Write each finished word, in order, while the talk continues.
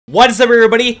What is up,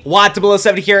 everybody?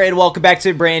 Watt007 here, and welcome back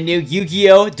to a brand new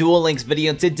Yu-Gi-Oh! Duel Links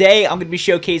video. And today, I'm going to be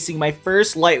showcasing my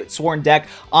first Lightsworn deck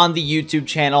on the YouTube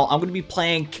channel. I'm going to be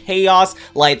playing Chaos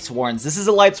Lightsworns. This is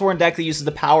a Lightsworn deck that uses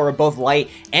the power of both light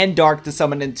and dark to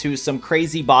summon into some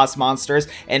crazy boss monsters,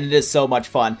 and it is so much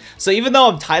fun. So even though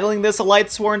I'm titling this a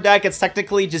Lightsworn deck, it's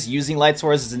technically just using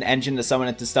Lightsworns as an engine to summon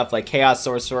into stuff like Chaos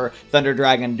Sorcerer, Thunder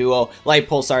Dragon Duel, Light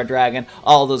Pulsar Dragon,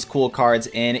 all those cool cards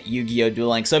in Yu-Gi-Oh!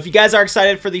 Duel Links. So if you guys are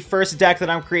excited for the first deck that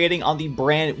I'm creating on the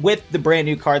brand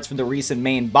new cards from the recent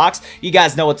main box, you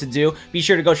guys know what to do. Be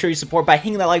sure to go show your support by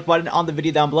hitting that like button on the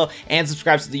video down below and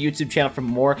subscribe to the YouTube channel for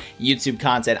more YouTube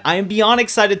content. I am beyond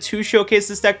excited to showcase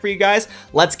this deck for you guys.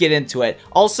 Let's get into it.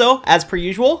 Also, as per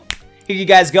usual, here you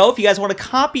guys go. If you guys want to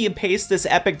copy and paste this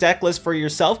epic deck list for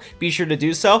yourself, be sure to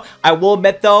do so. I will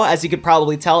admit though, as you could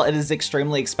probably tell, it is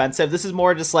extremely expensive. This is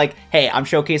more just like, hey, I'm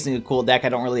showcasing a cool deck. I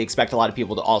don't really expect a lot of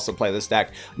people to also play this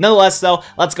deck. Nonetheless though,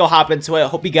 let's go hop into it.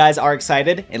 Hope you guys are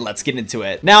excited and let's get into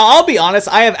it. Now, I'll be honest,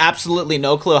 I have absolutely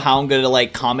no clue how I'm going to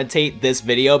like commentate this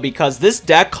video because this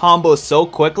deck combos so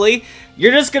quickly.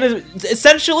 You're just gonna,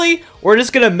 essentially, we're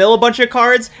just gonna mill a bunch of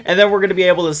cards, and then we're gonna be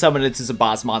able to summon it into some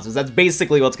boss monsters. That's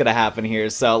basically what's gonna happen here,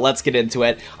 so let's get into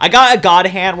it. I got a God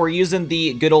Hand. We're using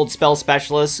the good old Spell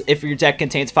Specialist. If your deck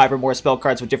contains 5 or more spell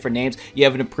cards with different names, you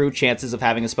have an improved chances of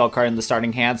having a spell card in the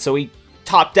starting hand, so we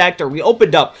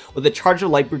opened up with a Charge of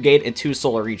Light Brigade and 2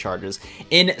 Solar Recharges.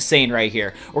 Insane right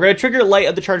here. We're going to trigger Light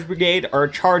of the Charge Brigade, or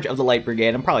Charge of the Light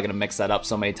Brigade. I'm probably going to mix that up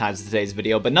so many times in today's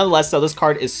video, but nonetheless, though, this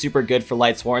card is super good for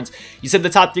Lightsworns. You send the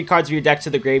top 3 cards of your deck to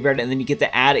the graveyard, and then you get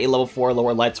to add a level 4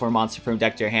 lower Lightsworn monster from your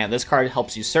deck to your hand. This card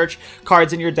helps you search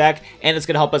cards in your deck, and it's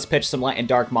going to help us pitch some light and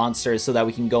dark monsters so that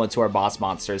we can go into our boss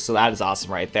monsters, so that is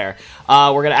awesome right there.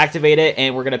 We're going to activate it,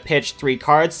 and we're going to pitch 3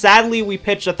 cards. Sadly, we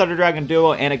pitched a Thunder Dragon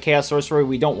Duel and a Chaos Sorcerer.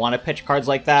 We don't want to pitch cards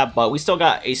like that, but we still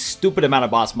got a stupid amount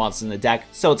of boss monsters in the deck,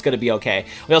 so it's going to be okay.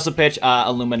 We also pitch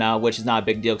Illumina, which is not a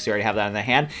big deal because we already have that in the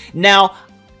hand. Now,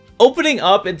 opening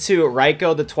up into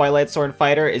Raiko, the Twilight Sword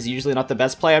Fighter, is usually not the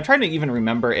best play. I'm trying to even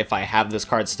remember if I have this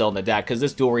card still in the deck, because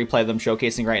this dual replay that I'm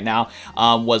showcasing right now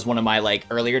was one of my like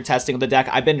earlier testing of the deck.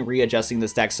 I've been readjusting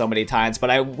this deck so many times, but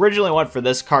I originally went for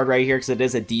this card right here because it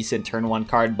is a decent turn 1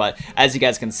 card, but as you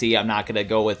guys can see, I'm not going to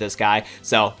go with this guy,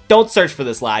 so don't search for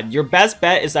this lad. Your best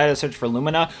bet is either search for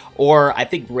Lumina, or I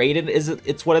think Raiden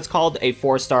it's what it's called, a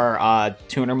 4-star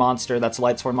tuner monster that's a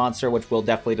Lightsworn monster, which we'll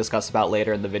definitely discuss about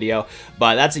later in the video,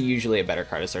 but that's usually a better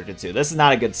card to search into. This is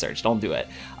not a good search. Don't do it.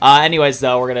 Anyways,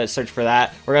 though, we're going to search for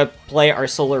that. We're going to play our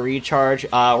Solar Recharge.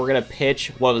 We're going to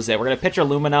pitch, what was it? We're going to pitch our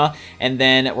Lumina, and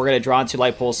then we're going to draw into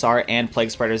Light Pulsar and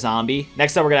Plague Spreader Zombie.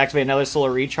 Next up, we're going to activate another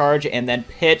Solar Recharge, and then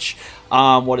pitch,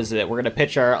 what is it? We're going to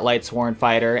pitch our Lightsworn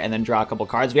Fighter, and then draw a couple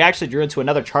cards. We actually drew into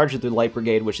another Charge of the Light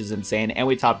Brigade, which is insane, and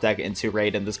we top deck into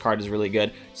Raiden. This card is really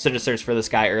good. Should have searched for this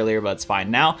guy earlier, but it's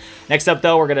fine now. Next up,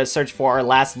 though, we're going to search for our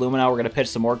last Lumina. We're going to pitch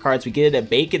some more cards. We get a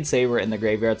Bacon Saber in the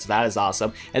graveyard, so that is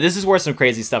awesome. And this is where some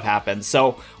crazy stuff happens.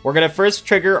 So we're going to first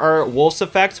trigger our Wolf's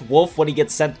effect. Wolf, when he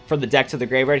gets sent from the deck to the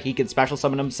graveyard, he can special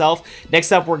summon himself.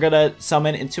 Next up, we're going to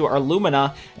summon into our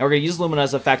Lumina, and we're going to use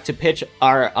Lumina's effect to pitch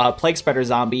our Plague Spreader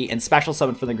Zombie and special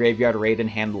summon from the graveyard Raiden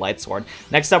Hand Lightsworn.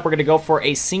 Next up, we're going to go for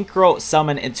a Synchro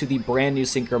summon into the brand new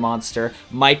Synchro monster,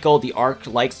 Michael the Arc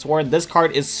Lightsworn. This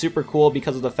card is super cool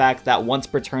because of the fact that once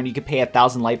per turn, you can pay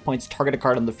 1,000 light points, target a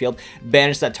card on the field,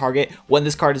 banish that target. When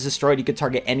this card is destroyed, you can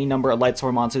target any number of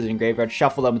Lightsworn monsters in your graveyard,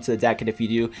 shuffle them into the deck, and if you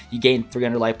do, you gain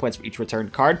 300 light points for each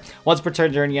returned card. Once per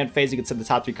turn during the end phase, you can send the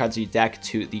top 3 cards of your deck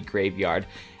to the graveyard.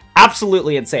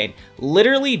 Absolutely insane.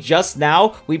 Literally just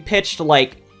now, we pitched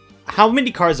like, how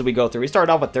many cards did we go through? We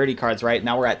started off with 30 cards, right?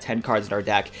 Now we're at 10 cards in our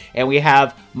deck. And we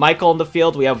have Michael on the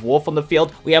field. We have Wolf on the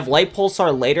field. We have Light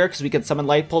Pulsar later because we can summon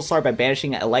Light Pulsar by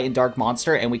banishing a light and dark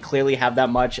monster. And we clearly have that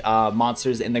much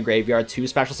monsters in the graveyard to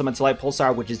special summon to Light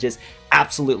Pulsar, which is just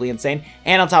absolutely insane.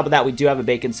 And on top of that, we do have a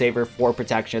Bacon Saver for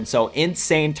protection. So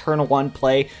insane turn 1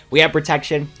 play. We have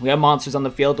protection. We have monsters on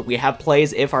the field. We have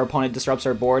plays if our opponent disrupts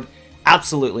our board.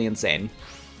 Absolutely insane.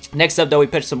 Next up, though, we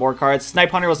pitched some more cards.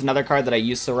 Snipe Hunter was another card that I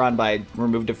used to run, but I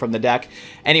removed it from the deck.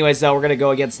 Anyways, though, we're gonna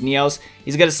go against Neos.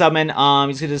 He's gonna summon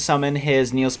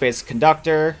his Neospace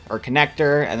Conductor or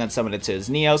Connector, and then summon it to his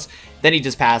Neos. Then he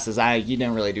just passes. He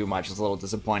didn't really do much. It's a little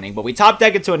disappointing. But we top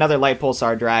deck into another Light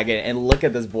Pulsar Dragon, and look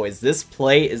at this, boys. This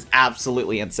play is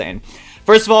absolutely insane.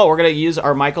 First of all, we're going to use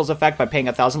our Michael's effect by paying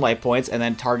 1,000 life points and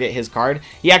then target his card.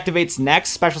 He activates next,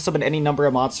 special summon any number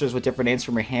of monsters with different names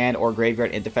from your hand or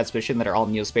graveyard in defense position that are all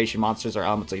Neospatian monsters or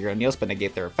elemental hero Neos, but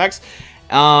negate their effects.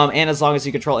 And as long as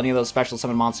you control any of those special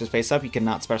summon monsters face up, you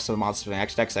cannot special summon monsters with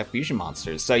extra deck fusion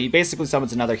monsters. So you basically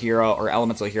summons another hero or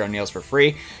elemental hero Neos for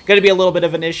free. Going to be a little bit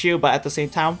of an issue, but at the same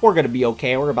time, we're going to be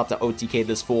okay. We're about to OTK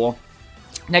this fool.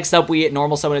 Next up, we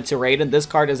normal summon it to Raiden. This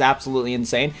card is absolutely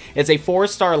insane. It's a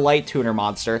 4-star light tuner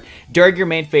monster. During your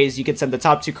main phase, you can send the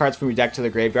top 2 cards from your deck to the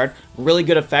graveyard. Really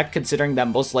good effect considering that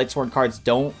most Lightsworn cards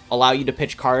don't allow you to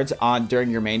pitch cards on during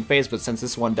your main phase, but since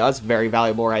this one does, very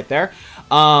valuable right there.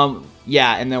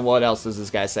 Yeah, and then what else does this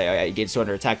guy say? Oh yeah, you gain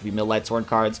 200 attack if you mill Lightsworn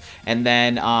cards, and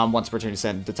then once per turn you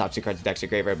send the top 2 cards to deck to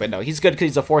graveyard. But no, he's good because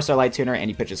he's a 4-star light tuner and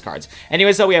he pitches cards.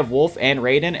 Anyway, so we have Wolf and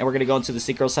Raiden, and we're gonna go into the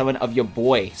synchro summon of your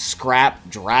boy Scrap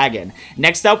Dragon.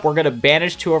 Next up, we're gonna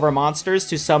banish 2 of our monsters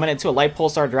to summon into a Light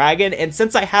Pulsar Dragon, and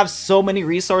since I have so many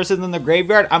resources in the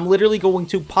graveyard, I'm literally going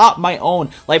to pop my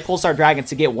own Light Pulsar Dragon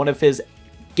to get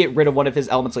rid of one of his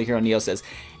elemental hero Neoses.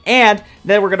 And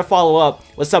then we're going to follow up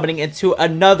with summoning into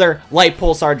another Light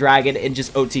Pulsar Dragon and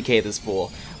just OTK this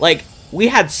fool. Like, we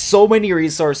had so many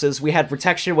resources. We had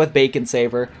protection with Bacon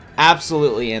Saver.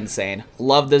 Absolutely insane.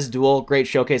 Love this duel. Great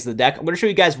showcase of the deck. I'm going to show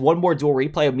you guys one more duel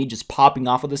replay of me just popping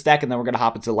off with this deck, and then we're going to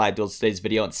hop into the live duels today's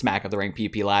video and smack up the rank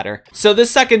PP ladder. So this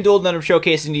second duel that I'm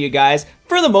showcasing to you guys,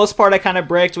 for the most part, I kind of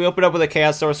bricked. We opened up with a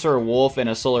Chaos Sorcerer Wolf and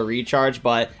a Solar Recharge,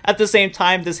 but at the same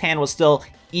time, this hand was still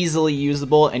easily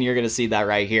usable, and you're going to see that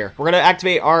right here. We're going to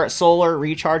activate our Solar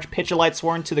Recharge, pitch a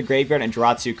Lightsworn to the graveyard, and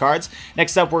draw 2 cards.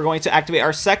 Next up, we're going to activate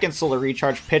our second Solar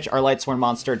Recharge, pitch our Lightsworn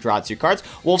monster, draw 2 cards.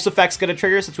 Wolf's effect's going to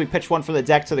trigger since we pitched one from the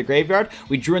deck to the graveyard.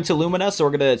 We drew into Lumina, so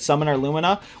we're going to summon our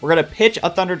Lumina. We're going to pitch a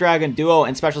Thunder Dragon Duo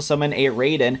and special summon a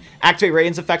Raiden. Activate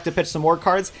Raiden's effect to pitch some more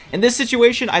cards. In this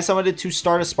situation, I summoned it to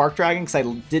start a Spark Dragon because I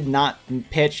did not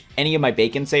pitch any of my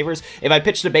Bacon Savers. If I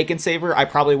pitched a Bacon Saver, I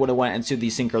probably would have went into the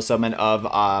Synchro Summon of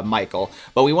Michael.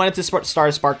 But we wanted to start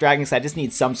a Spark Dragon, so I just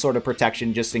need some sort of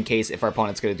protection just in case if our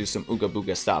opponent's going to do some Ooga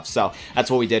Booga stuff. So that's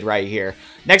what we did right here.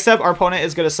 Next up, our opponent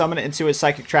is going to summon it into his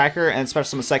Psychic Tracker and special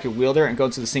summon Psychic Wielder and go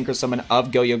into the Synchro Summon of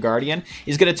Goyo Guardian.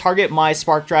 He's going to target my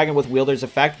Spark Dragon with Wielder's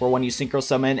effect, where when you Synchro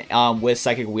Summon with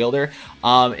Psychic Wielder,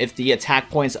 if the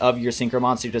attack points of your Synchro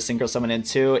monster you just Synchro Summon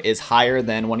into is higher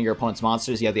than one of your opponent's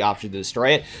monsters, you have the option to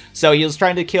destroy it. So he was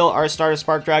trying to kill our Starter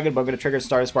Spark Dragon, but I'm going to trigger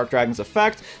Starter Spark Dragon's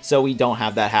effect, so we don't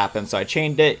have that happen. So I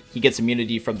chained it, he gets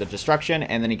immunity from the destruction,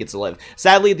 and then he gets to live.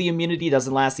 Sadly, the immunity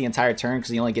doesn't last the entire turn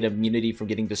because you only get immunity from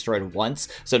getting destroyed once.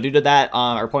 So due to that,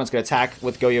 our opponent's going to attack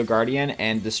with Goyo Guardian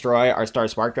and destroy our Star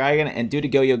Spark Dragon, and due to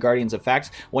Goyo Guardian's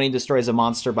effect, when he destroys a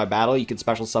monster by battle, you can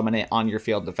special summon it on your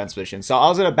field defense position. So I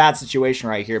was in a bad situation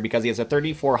right here because he has a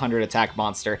 3,400 attack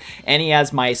monster, and he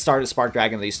has my Star Spark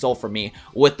Dragon that he stole from me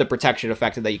with the protection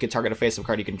effect that you can target a face-up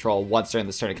card you control once during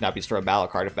this turn. It cannot be destroyed by battle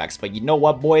card effects. But you know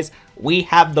what, boys? We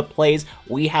have the plays,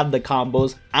 we have the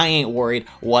combos. I ain't worried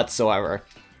whatsoever.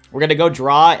 We're going to go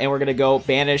draw, and we're going to go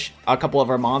banish a couple of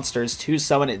our monsters to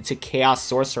summon it to Chaos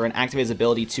Sorcerer and activate his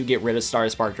ability to get rid of Star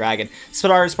Spark Dragon.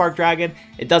 Star Spark Dragon,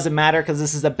 it doesn't matter because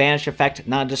this is a banish effect,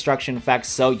 not a destruction effect,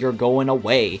 so you're going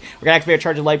away. We're going to activate a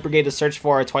Charge of Light Brigade to search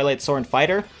for a Twilight Soren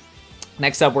Fighter.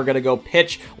 Next up, we're going to go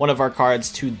pitch one of our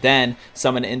cards to then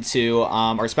summon into,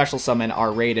 or special summon our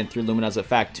Raiden through Lumina's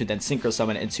effect to then synchro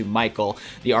summon into Michael,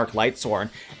 the Arc Lightsworn.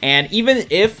 And even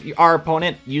if our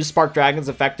opponent used Spark Dragon's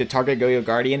effect to target Goyo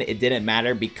Guardian, it didn't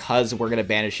matter because we're going to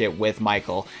banish it with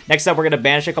Michael. Next up, we're going to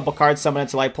banish a couple cards, summon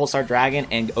into Light Pulsar Dragon,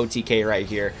 and OTK right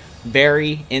here.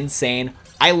 Very insane.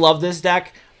 I love this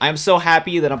deck. I'm so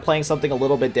happy that I'm playing something a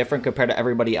little bit different compared to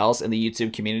everybody else in the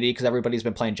YouTube community because everybody's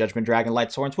been playing Judgment Dragon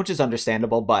Lightsworns, which is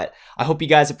understandable, but I hope you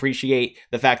guys appreciate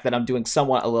the fact that I'm doing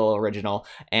somewhat a little original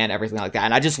and everything like that.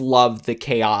 And I just love the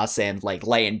chaos and like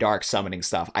light and dark summoning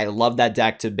stuff. I love that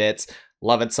deck to bits.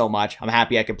 Love it so much. I'm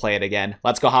happy I can play it again.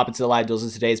 Let's go hop into the live duels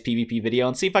of today's PvP video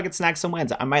and see if I can snag some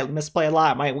wins. I might misplay a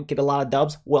lot. I might get a lot of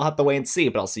dubs. We'll have to wait and see,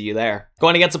 but I'll see you there.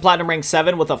 Going against a Platinum Rank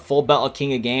 7 with a full belt of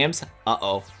King of Games.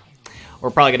 Uh-oh. We're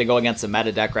probably going to go against a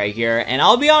meta deck right here. And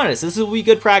I'll be honest, this will be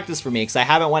good practice for me because I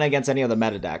haven't went against any of the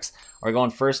meta decks. We're going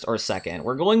first or second.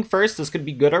 We're going first. This could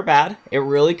be good or bad. It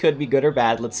really could be good or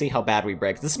bad. Let's see how bad we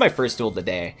break. This is my first duel of the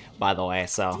day, by the way,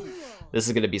 so this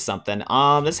is going to be something.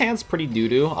 This hand's pretty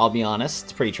doo-doo, I'll be honest.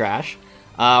 It's pretty trash.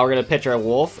 We're going to pitch our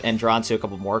Wolf and draw into a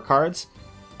couple more cards.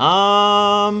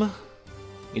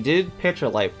 We did pitch a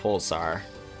Light Pulsar,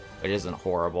 which isn't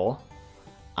horrible.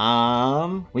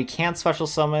 We can't special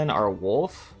summon our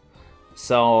Wolf,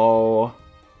 so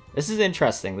this is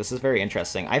interesting. This is very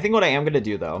interesting. I think what I am going to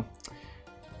do, though,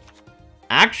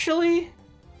 actually,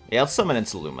 yeah, let's summon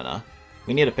into Lumina.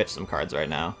 We need to pitch some cards right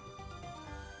now.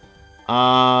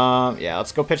 Yeah,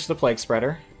 let's go pitch the Plague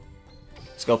Spreader.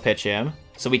 Let's go pitch him.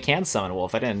 So we can summon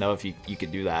Wolf. I didn't know if you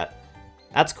could do that.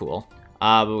 That's cool.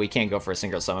 But we can't go for a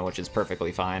Synchro Summon, which is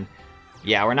perfectly fine.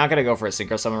 Yeah, we're not going to go for a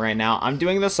Synchro Summon right now. I'm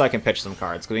doing this so I can pitch some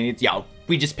cards. Because we need... Yeah,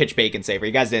 we just pitched Bacon Saver.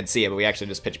 You guys didn't see it, but we actually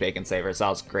just pitched Bacon Saver. So that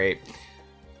was great.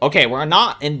 Okay, we're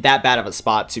not in that bad of a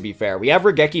spot, to be fair. We have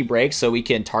Regeki Break, so we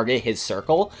can target his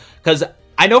circle. Because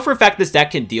I know for a fact this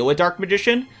deck can deal with Dark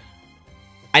Magician.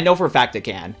 I know for a fact it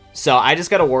can. So I just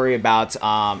got to worry about,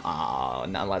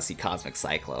 unless he Cosmic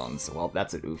Cyclones. Well,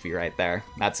 that's an oofy right there.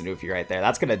 That's an oofy right there.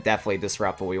 That's going to definitely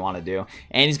disrupt what we want to do.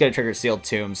 And he's going to trigger Sealed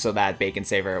Tomb so that Bacon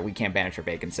Saver, we can't banish for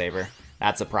Bacon Saver.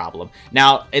 That's a problem.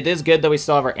 Now, it is good that we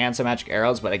still have our Anti-Magic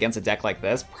Arrows, but against a deck like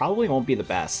this, probably won't be the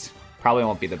best. Probably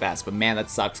won't be the best. But man, that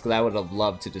sucks because I would have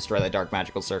loved to destroy that Dark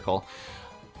Magical Circle.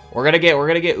 We're gonna get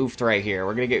oofed right here.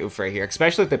 We're gonna get oofed right here,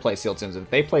 especially if they play Sealed Tombs. If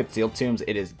they play Sealed Tombs,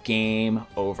 it is game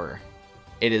over.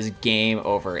 It is game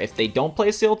over. If they don't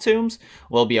play Sealed Tombs,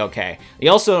 we'll be okay. The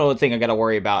also thing I gotta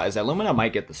worry about is that Lumina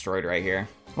might get destroyed right here.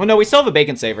 Well, no, we still have a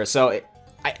Bacon Saver, so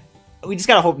we just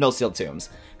gotta hope no Sealed Tombs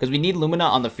because we need Lumina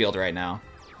on the field right now.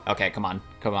 Okay, come on,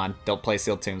 come on. Don't play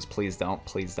Sealed Tombs. Please don't.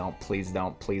 Please don't. Please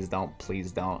don't. Please don't.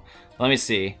 Please don't. Let me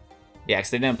see. Yeah,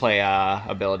 because they didn't play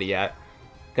ability yet.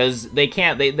 Because they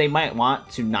can't, they might want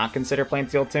to not consider playing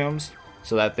Sealed Tombs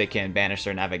so that they can banish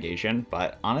their navigation.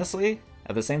 But honestly,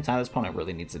 at the same time, this opponent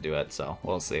really needs to do it. So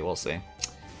we'll see, we'll see.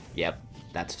 Yep,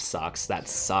 that sucks. That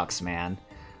sucks, man.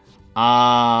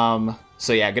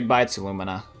 So yeah, goodbye to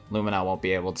Lumina. Lumina won't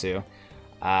be able to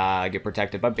get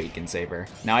protected by Bacon Saber.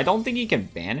 Now, I don't think he can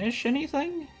banish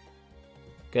anything.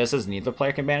 Because it says neither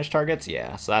player can banish targets.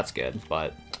 Yeah, so that's good.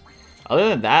 But other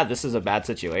than that, this is a bad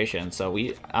situation. So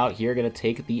we out here gonna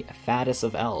take the fattest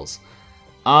of L's.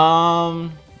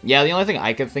 Yeah, the only thing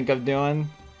I could think of doing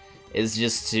is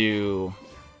just to...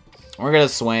 We're gonna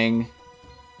swing.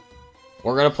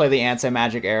 We're gonna play the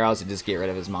Anti-Magic Arrows and just get rid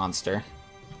of his monster.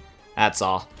 That's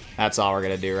all. That's all we're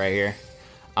gonna do right here.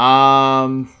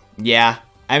 Yeah.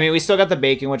 I mean, we still got the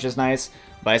Bacon, which is nice,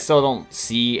 but I still don't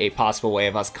see a possible way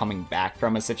of us coming back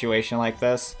from a situation like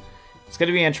this. It's going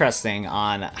to be interesting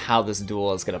on how this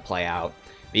duel is going to play out.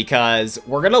 Because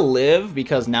we're going to live,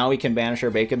 because now we can banish our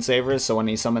Bacon Savers, so when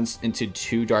he summons into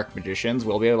 2 Dark Magicians,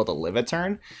 we'll be able to live a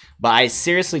turn. But I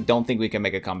seriously don't think we can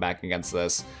make a comeback against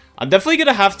this. I'm definitely going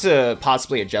to have to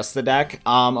possibly adjust the deck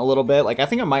a little bit. Like, I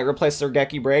think I might replace the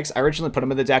Regeki Breaks. I originally put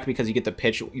him in the deck because you get to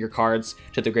pitch your cards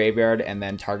to the graveyard and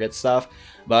then target stuff.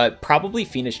 But probably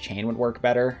Fiendish Chain would work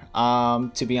better,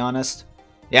 to be honest.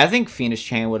 Yeah, I think Fiendish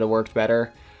Chain would have worked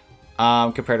better.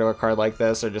 Compared to a card like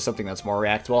this, or just something that's more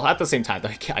reactable. At the same time, though,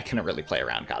 I couldn't really play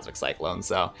around Cosmic Cyclone,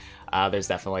 so there's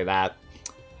definitely that.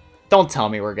 Don't tell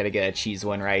me we're gonna get a cheese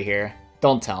win right here.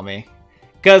 Don't tell me.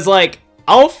 Because, like,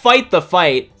 I'll fight the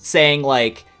fight saying,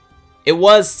 like, it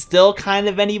was still kind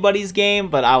of anybody's game,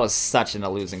 but I was such in a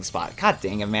losing spot. God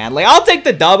dang it, man. Like, I'll take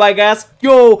the dub, I guess.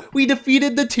 Yo, we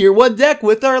defeated the tier 1 deck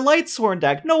with our Lightsworn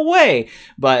deck. No way.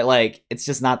 But, like, it's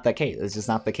just not the case. It's just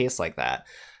not the case like that.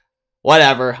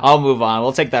 Whatever, I'll move on.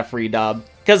 We'll take that free dub.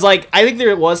 Because, like, I think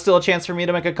there was still a chance for me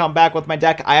to make a comeback with my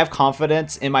deck. I have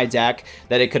confidence in my deck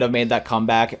that it could have made that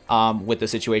comeback with the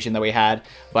situation that we had.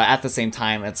 But at the same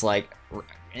time, it's like,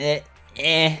 I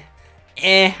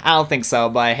don't think so.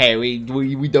 But hey,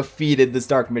 we defeated this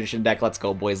Dark Magician deck. Let's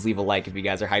go, boys. Leave a like if you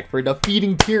guys are hyped for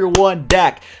defeating tier 1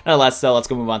 deck. Nonetheless, so let's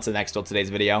go move on to the next duel today's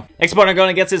video. Next opponent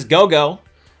going against is Gogo.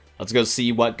 Let's go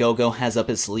see what Gogo has up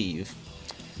his sleeve.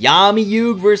 Yami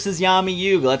Yugi versus Yami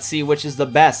Yugi. Let's see which is the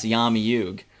best Yami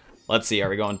Yugi. Let's see, are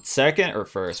we going second or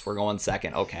first? We're going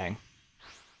second, okay.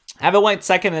 I haven't went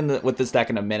second with this deck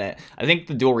in a minute. I think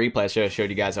the dual replay I showed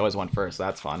you guys, I always went first, so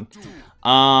that's fun.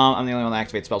 I'm the only one that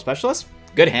activates Spell Specialist.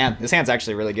 Good hand. This hand's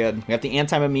actually really good. We got the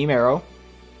Anti-Meme Arrow.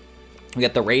 We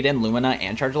got the Raiden, Lumina,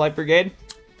 and Charge Light Brigade.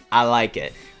 I like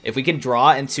it. If we can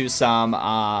draw into some,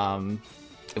 of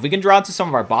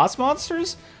our boss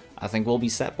monsters, I think we'll be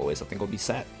set, boys. I think we'll be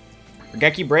set.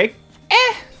 Regeki Break?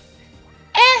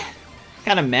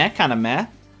 Kinda meh, kinda meh.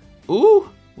 Ooh,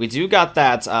 we do got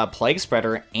that Plague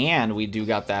Spreader, and we do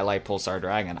got that Light Pulsar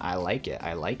Dragon. I like it,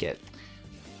 I like it.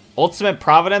 Ultimate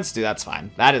Providence? Dude, that's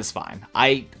fine. That is fine.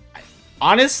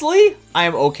 Honestly, I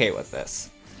am okay with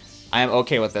this. I am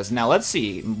okay with this. Now, let's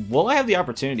see. Will I have the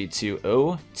opportunity to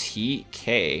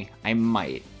OTK? I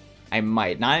might.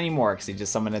 Not anymore, because he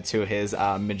just summoned it to his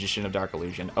Magician of Dark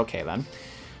Illusion. Okay, then.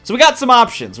 So we got some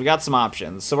options.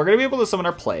 So we're going to be able to summon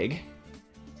our Plague.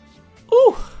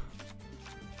 Ooh.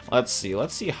 Let's see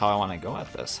how I want to go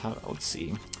at this. Let's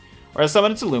see. We're going to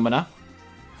summon it to Lumina.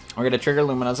 We're going to trigger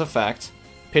Lumina's effect.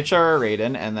 pitch our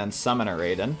Raiden and then summon a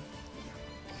Raiden.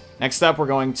 Next up, we're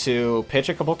going to pitch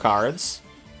a couple cards.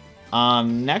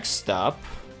 Next up,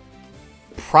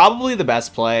 probably the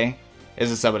best play is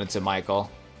to summon it to Michael.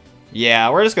 Yeah,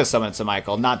 we're just going to summon it to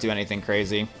Michael, not do anything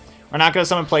crazy. We're not going to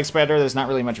summon Plague Spider. There's not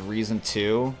really much reason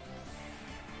to.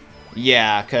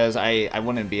 Yeah, because I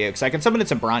wouldn't be... Because I can summon it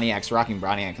to Broniax, rocking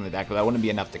Broniac in the deck, but that wouldn't be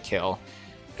enough to kill.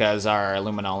 Because our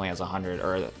Lumina only has 100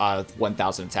 or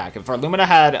 1,000 attack. If our Lumina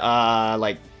had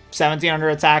like 1,700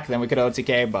 attack, then we could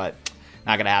OTK, but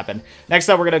not gonna happen. Next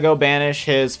up, we're gonna go banish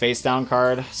his face down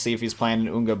card. See if he's playing an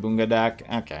Unga Boonga deck.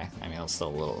 Okay, I mean it's still a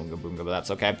little Unga Boonga, but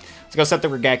that's okay. Let's go set the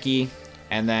Regeki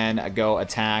and then go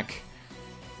attack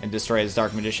and destroy his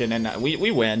Dark Magician, and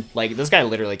we win. Like, this guy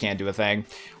literally can't do a thing.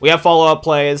 We have follow up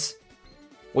plays.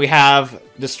 We have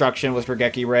destruction with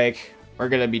Regeki Rake. We're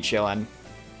gonna be chilling.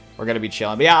 We're gonna be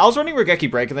chilling. But yeah, I was running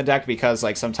Regeki Break in the deck because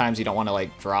like sometimes you don't want to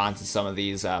like draw into some of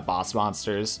these boss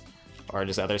monsters or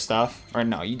just other stuff. Or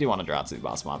no, you do want to draw into the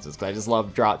boss monsters because I just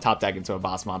love top deck into a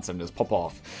boss monster and just pop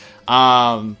off.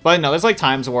 But no, there's like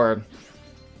times where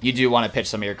you do want to pitch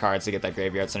some of your cards to get that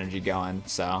graveyard synergy going.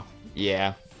 So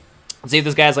yeah, let's see if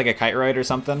this guy has like a Kite Ride or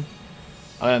something.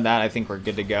 Other than that, I think we're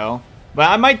good to go. But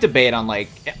I might debate on, like...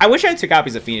 I wish I had 2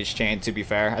 copies of Phoenix Chain, to be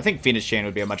fair. I think Phoenix Chain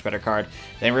would be a much better card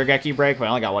than Regeki Break, but I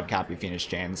only got 1 copy of Phoenix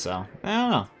Chain, so... I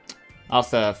don't know. I'll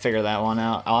have to figure that one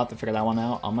out. I'll have to figure that one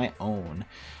out on my own.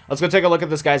 Let's go take a look at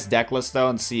this guy's deck list, though,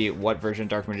 and see what version of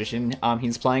Dark Magician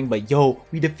he's playing. But, yo,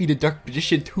 we defeated Dark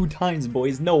Magician 2 times,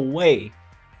 boys. No way.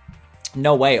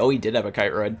 No way. Oh, he did have a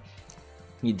Kite Rod.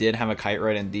 He did have a Kite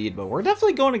Ride indeed, but we're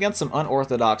definitely going against some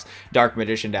unorthodox Dark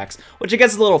Magician decks, which I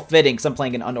guess is a little fitting because I'm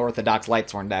playing an unorthodox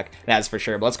Lightsworn deck, that's for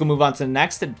sure. But let's go move on to the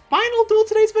next and final duel of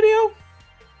today's video.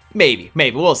 Maybe.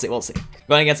 We'll see.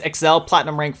 Going against XL,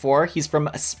 Platinum Rank 4. He's from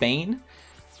Spain.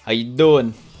 How you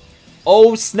doing?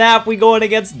 Oh, snap. We going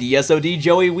against DSOD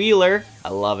Joey Wheeler. I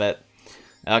love it.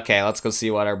 Okay, let's go see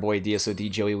what our boy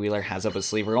DSOD Joey Wheeler has up his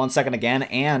sleeve. We're going second again,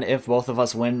 and if both of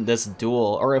us win this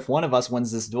duel, or if one of us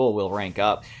wins this duel, we'll rank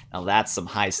up. Now that's some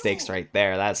high stakes right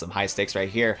there. That's some high stakes right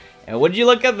here. And would you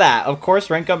look at that? Of course,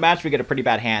 rank up match, we get a pretty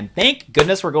bad hand. Thank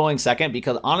goodness we're going second,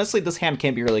 because honestly, this hand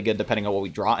can be really good depending on what we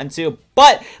draw into,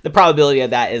 but the probability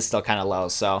of that is still kind of low,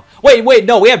 so... Wait,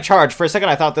 no, we have charge. For a second,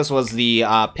 I thought this was the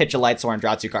pitch a Lightsworn and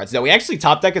draw 2 cards. No, we actually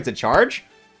top deck it to charge?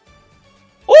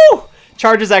 Ooh!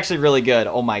 Charge is actually really good.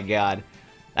 Oh my god.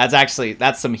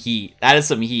 That's some heat. That is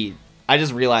some heat. I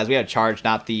just realized we had charge,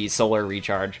 not the solar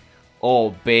recharge. Oh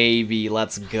baby,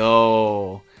 let's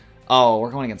go. Oh,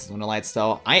 we're going against Lunalights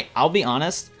though. I'll be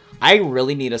honest, I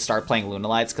really need to start playing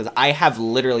Lunalights because I have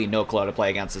literally no clue to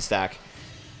play against this deck.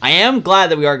 I am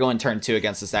glad that we are going turn 2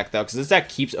 against this deck though, because this deck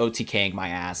keeps OTKing my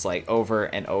ass like over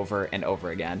and over and over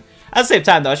again. At the same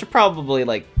time though, I should probably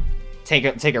like take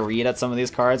a read at some of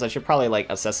these cards. I should probably like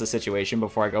assess the situation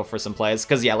before I go for some plays.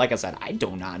 Because yeah, like I said, I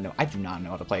do not know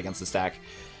how to play against this deck.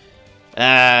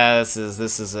 This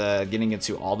is getting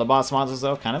into all the boss monsters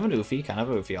though. Kind of an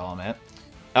oofy, I'll admit.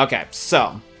 Okay,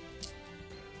 so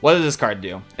what does this card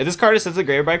do? If this card is sent to the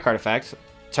graveyard by a card effect,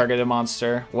 target a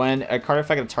monster. When a card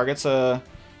effect targets a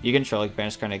you control, like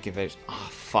banish card, give it. Oh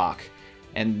fuck!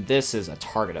 And this is a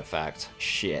target effect.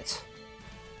 Shit.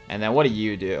 And then what do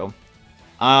you do?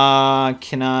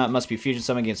 Must be fusion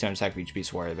summon against your attack of each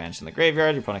beast warrior advantage in the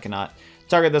graveyard. Your opponent cannot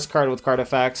target this card with card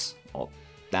effects. Well,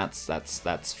 that's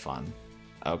fun.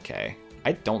 Okay.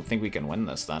 I don't think we can win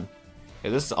this then. Okay,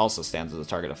 this also stands as a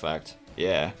target effect.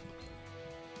 Yeah.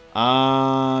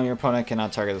 Your opponent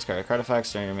cannot target this card with card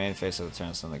effects during your main phase of the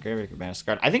turn. So in the graveyard, you can banish the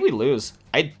card. I think we lose.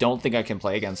 I don't think I can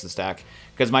play against this deck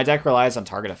because my deck relies on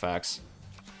target effects.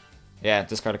 Yeah,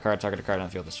 discard a card, target a card on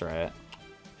the field, destroy it.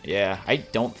 Yeah, I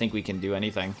don't think we can do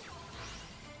anything.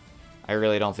 I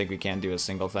really don't think we can do a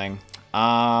single thing.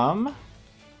 We'll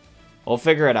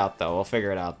figure it out, though.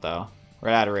 We're gonna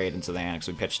add a raid into the hand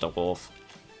because we pitched a wolf.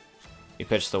 We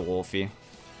pitched a wolfie.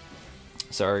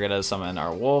 So we're gonna summon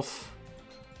our wolf.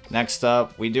 Next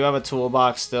up, we do have a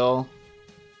toolbox still.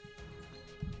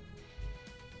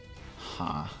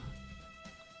 Huh.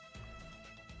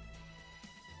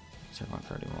 One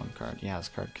card, one card. Yeah, this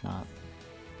card cannot.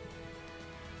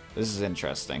 This is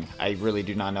interesting. I really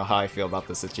do not know how I feel about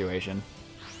this situation.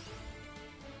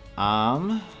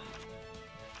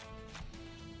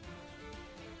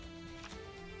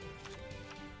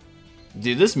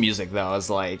 Dude, this music though is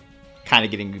like kind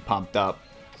of getting me pumped up.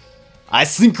 I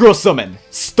synchro summon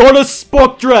Stardust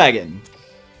Spark Dragon.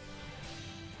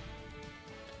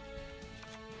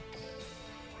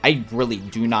 I really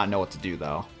do not know what to do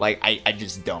though. Like I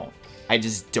just don't. I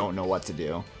just don't know what to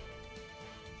do.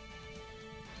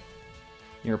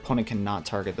 Your opponent cannot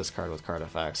target this card with card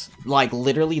effects. Like,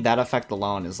 literally, that effect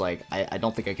alone is like, I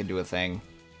don't think I can do a thing.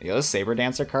 Yo, this Saber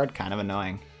Dancer card, kind of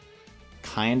annoying.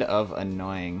 Kind of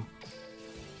annoying.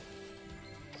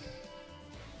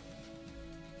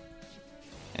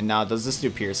 And now, does this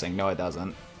do piercing? No, it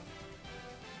doesn't.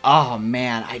 Oh,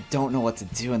 man, I don't know what to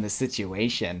do in this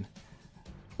situation.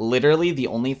 Literally, the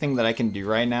only thing that I can do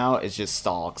right now is just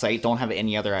stall, because I don't have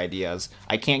any other ideas.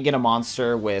 I can't get a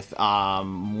monster with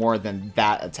more than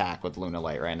that attack with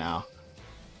Lunalight right now.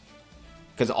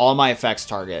 Because all my effects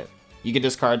target. You can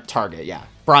discard target, yeah.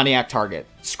 Broniac target.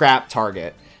 Scrap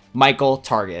target. Michael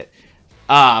target.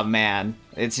 Ah, man.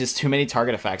 It's just too many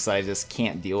target effects that I just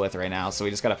can't deal with right now, so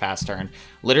we just got a fast turn.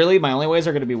 Literally, my only ways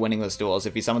are going to be winning this duel is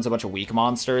if he summons a bunch of weak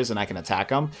monsters and I can attack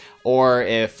them, or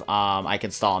if I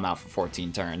can stall him out for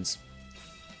 14 turns,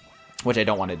 which I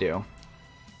don't want to do.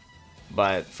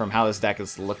 But from how this deck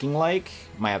is looking like,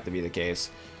 might have to be the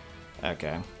case.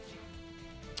 Okay.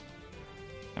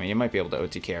 I mean, you might be able to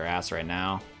OTK our ass right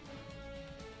now.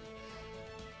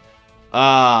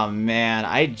 Oh, man,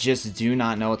 I just do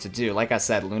not know what to do. Like I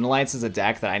said, Lunalights is a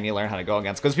deck that I need to learn how to go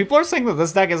against. Because people are saying that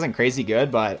this deck isn't crazy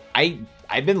good, but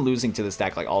I've been losing to this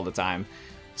deck, like, all the time.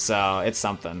 So, it's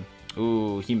something.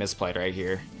 Ooh, he misplayed right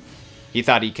here. He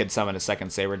thought he could summon a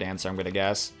second Saber Dancer, I'm gonna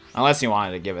guess. Unless he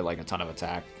wanted to give it, like, a ton of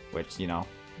attack, which, you know,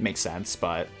 makes sense,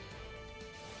 but...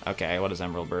 Okay, what does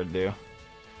Emerald Bird do?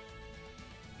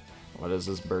 What does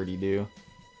this birdie do?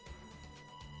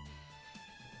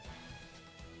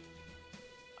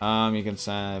 You can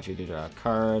send if you do draw a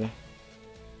card.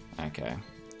 Okay.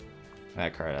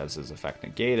 That card has his effect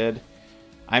negated.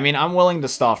 I mean, I'm willing to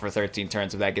stall for 13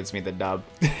 turns if that gets me the dub.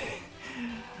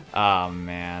 Oh,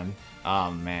 man.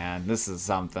 Oh, man. This is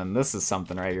something. This is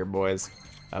something right here, boys.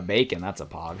 A Bacon, that's a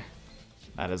pog.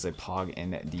 That is a pog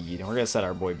indeed. We're going to set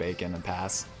our boy Bacon and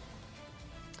pass.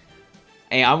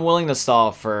 Hey, I'm willing to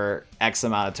stall for X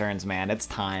amount of turns, man. It's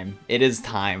time. It is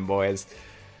time, boys.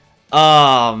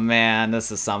 Oh, man,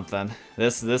 this is something.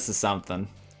 This is something.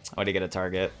 What do you get a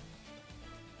target?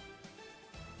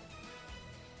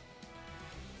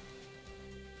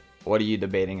 What are you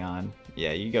debating on?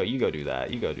 Yeah, you go do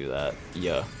that. You go do that.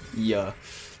 Yeah.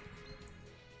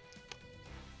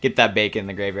 Get that Bacon in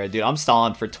the graveyard, dude. I'm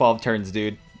stalling for 12 turns,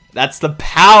 dude. That's the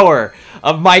power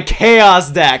of my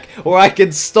Chaos deck, where I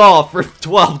can stall for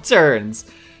 12 turns.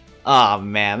 Oh,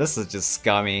 man, this is just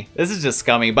scummy. This is just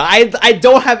scummy, but I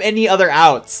don't have any other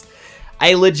outs.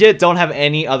 I legit don't have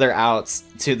any other outs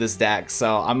to this deck,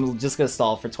 so I'm just gonna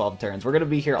stall for 12 turns. We're gonna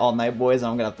be here all night, boys,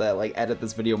 and I'm gonna have to, like, edit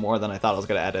this video more than I thought I was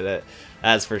gonna edit it.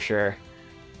 That's for sure.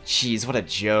 Jeez, what a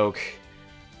joke.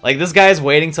 Like, this guy's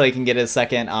waiting till he can get his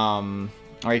second,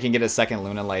 or he can get his second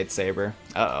Luna Lightsaber.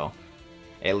 Uh-oh.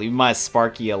 Hey, leave my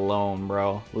Sparky alone,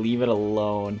 bro. Leave it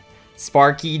alone.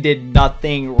 Sparky did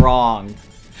nothing wrong.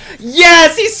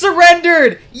 Yes, he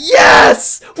surrendered!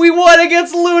 Yes! We won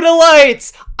against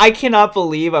Lunalights! I cannot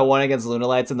believe I won against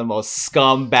Lunalights in the most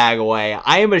scumbag way.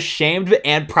 I am ashamed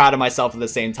and proud of myself at the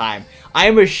same time. I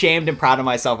am ashamed and proud of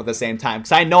myself at the same time,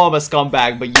 because I know I'm a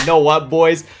scumbag, but you know what,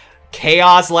 boys?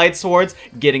 Chaos Lightsworns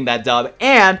getting that dub,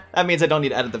 and that means I don't need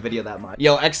to edit the video that much.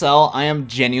 Yo, XL, I am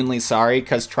genuinely sorry,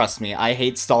 because trust me, I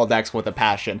hate stall decks with a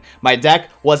passion. My deck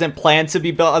wasn't planned to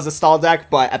be built as a stall deck,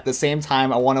 but at the same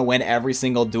time, I want to win every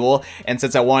single duel, and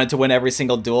since I wanted to win every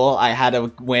single duel, I had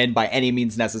to win by any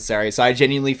means necessary. So I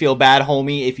genuinely feel bad,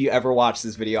 homie, if you ever watch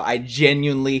this video. I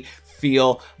genuinely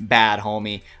feel bad,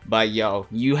 homie, but yo,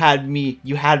 you had me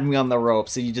on the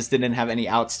ropes, so you just didn't have any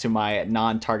outs to my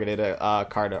non-targeted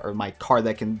card, or my card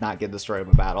that can not get destroyed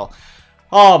in a battle.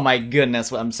 Oh my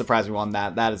goodness, I'm surprised we won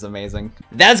that. That is amazing.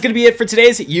 That's gonna be it for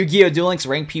today's Yu-Gi-Oh! Duel Links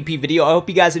Ranked PP video. I hope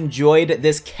you guys enjoyed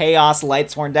this Chaos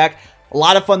Lightsworn deck. A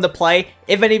lot of fun to play.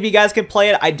 If any of you guys can play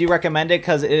it, I do recommend it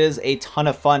because it is a ton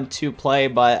of fun to play,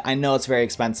 but I know it's very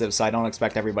expensive, so I don't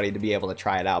expect everybody to be able to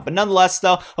try it out. But nonetheless,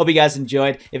 though, hope you guys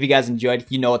enjoyed. If you guys enjoyed,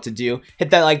 you know what to do. Hit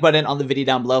that like button on the video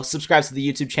down below. Subscribe to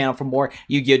the YouTube channel for more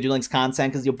Yu-Gi-Oh! Duel Links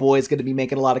content because your boy is going to be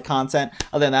making a lot of content.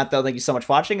 Other than that, though, thank you so much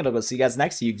for watching, and I'll go see you guys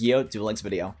next Yu-Gi-Oh! Duel Links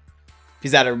video.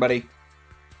 Peace out, everybody.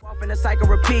 Off in a cycle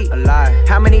repeat. A lie.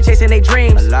 How many chasing their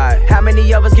dreams? A lie. How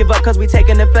many of us give up cause we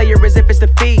taking the failure as if it's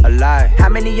defeat? A lie. How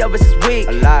many of us is weak?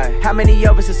 A lie. How many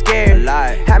of us is scared? A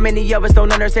lie. How many of us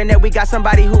don't understand that we got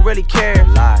somebody who really cares?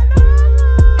 A lie.